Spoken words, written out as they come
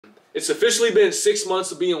It's officially been 6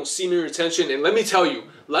 months of being on semen retention, and let me tell you,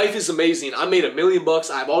 life is amazing. I made $1 million bucks.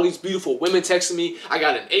 I have all these beautiful women texting me. I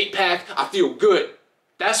got an 8-pack. I feel good.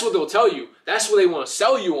 That's what they'll tell you. That's what they want to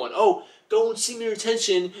sell you on. Oh, go on semen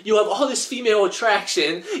retention. You'll have all this female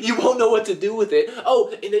attraction. You won't know what to do with it.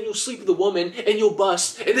 Oh, and then you'll sleep with a woman and you'll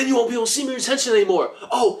bust, and then you won't be on semen retention anymore.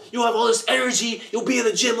 Oh, you'll have all this energy. You'll be in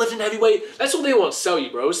the gym lifting heavy weight. That's what they want to sell you,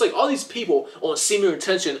 bro. It's like all these people on semen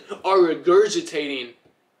retention are regurgitating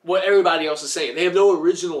what everybody else is saying. They have no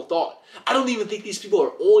original thought. I don't even think these people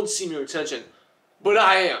are on semen retention, but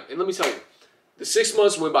I am. And let me tell you, the 6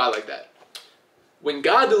 months went by like that. When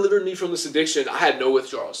God delivered me from this addiction, I had no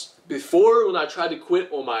withdrawals. Before, when I tried to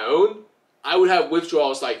quit on my own, I would have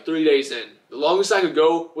withdrawals like 3 days in. The longest I could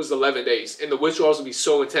go was 11 days, and the withdrawals would be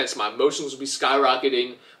so intense. My emotions would be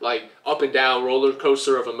skyrocketing, like up and down roller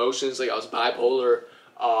coaster of emotions, like I was bipolar.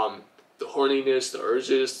 The horniness, the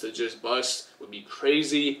urges to just bust would be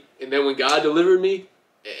crazy. And then when God delivered me,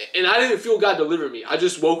 and I didn't feel God delivered me. I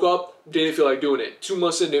just woke up, didn't feel like doing it. 2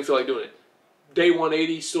 months in, didn't feel like doing it. Day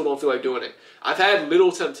 180, still don't feel like doing it. I've had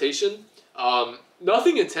little temptation.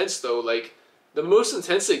 Nothing intense though. Like the most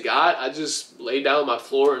intense it got, I just laid down on my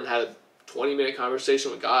floor and had a 20-minute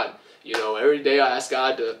conversation with God. You know, every day I ask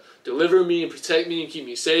God to deliver me and protect me and keep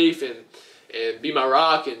me safe and be my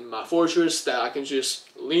rock and my fortress that I can just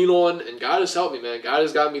lean on. And God has helped me, man. God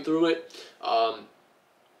has got me through it.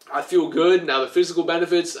 I feel good. Now the physical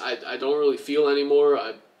benefits, I don't really feel anymore.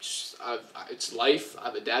 It's life.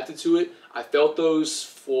 I've adapted to it. I felt those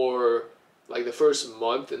for like the first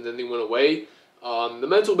month and then they went away. The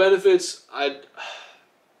mental benefits, I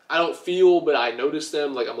don't feel, but I notice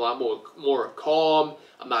them. Like I'm a lot more calm.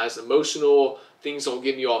 I'm not as emotional. Things don't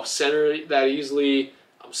get me off center that easily.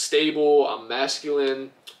 I'm stable. I'm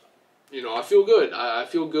masculine. You know, I feel good. I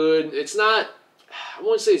feel good. It's not, I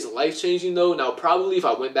wouldn't say it's life-changing though. Now, probably if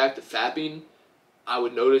I went back to fapping, I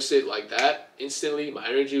would notice it like that instantly. My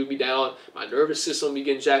energy would be down. My nervous system would be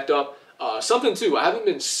getting jacked up. Something too, I haven't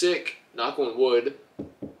been sick, knock on wood.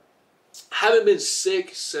 I haven't been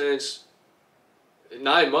sick since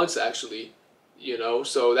 9 months actually, you know,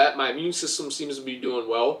 so that my immune system seems to be doing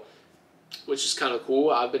well, which is kind of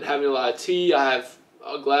cool. I've been having a lot of tea. I have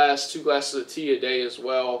a glass, 2 glasses of tea a day as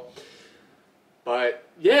well. But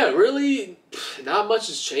yeah, really, not much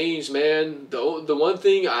has changed, man. The one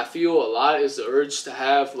thing I feel a lot is the urge to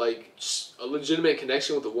have like a legitimate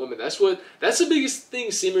connection with a woman. That's the biggest thing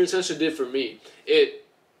semen retention did for me. It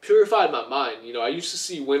purified my mind. You know, I used to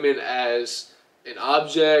see women as an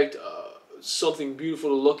object, something beautiful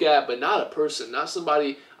to look at, but not a person, not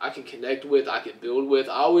somebody I can connect with, I can build with.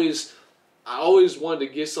 I always wanted to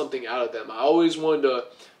get something out of them. I always wanted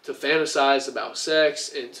to fantasize about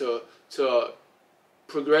sex and to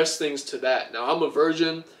progress things to that. Now, I'm a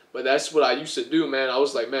virgin, but that's what I used to do, man. I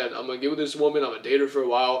was like, man, I'm going to get with this woman, I'm going to date her for a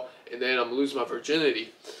while, and then I'm going to lose my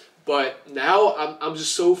virginity. But now I'm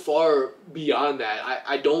just so far beyond that.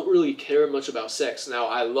 I don't really care much about sex. Now,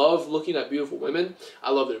 I love looking at beautiful women.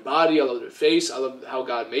 I love their body. I love their face. I love how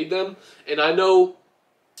God made them. And I know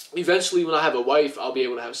eventually when I have a wife, I'll be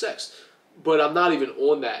able to have sex. But I'm not even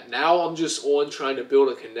on that. Now I'm just on trying to build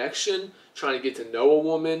a connection, trying to get to know a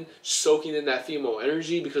woman, soaking in that female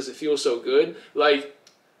energy because it feels so good. Like,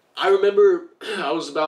 I remember I was about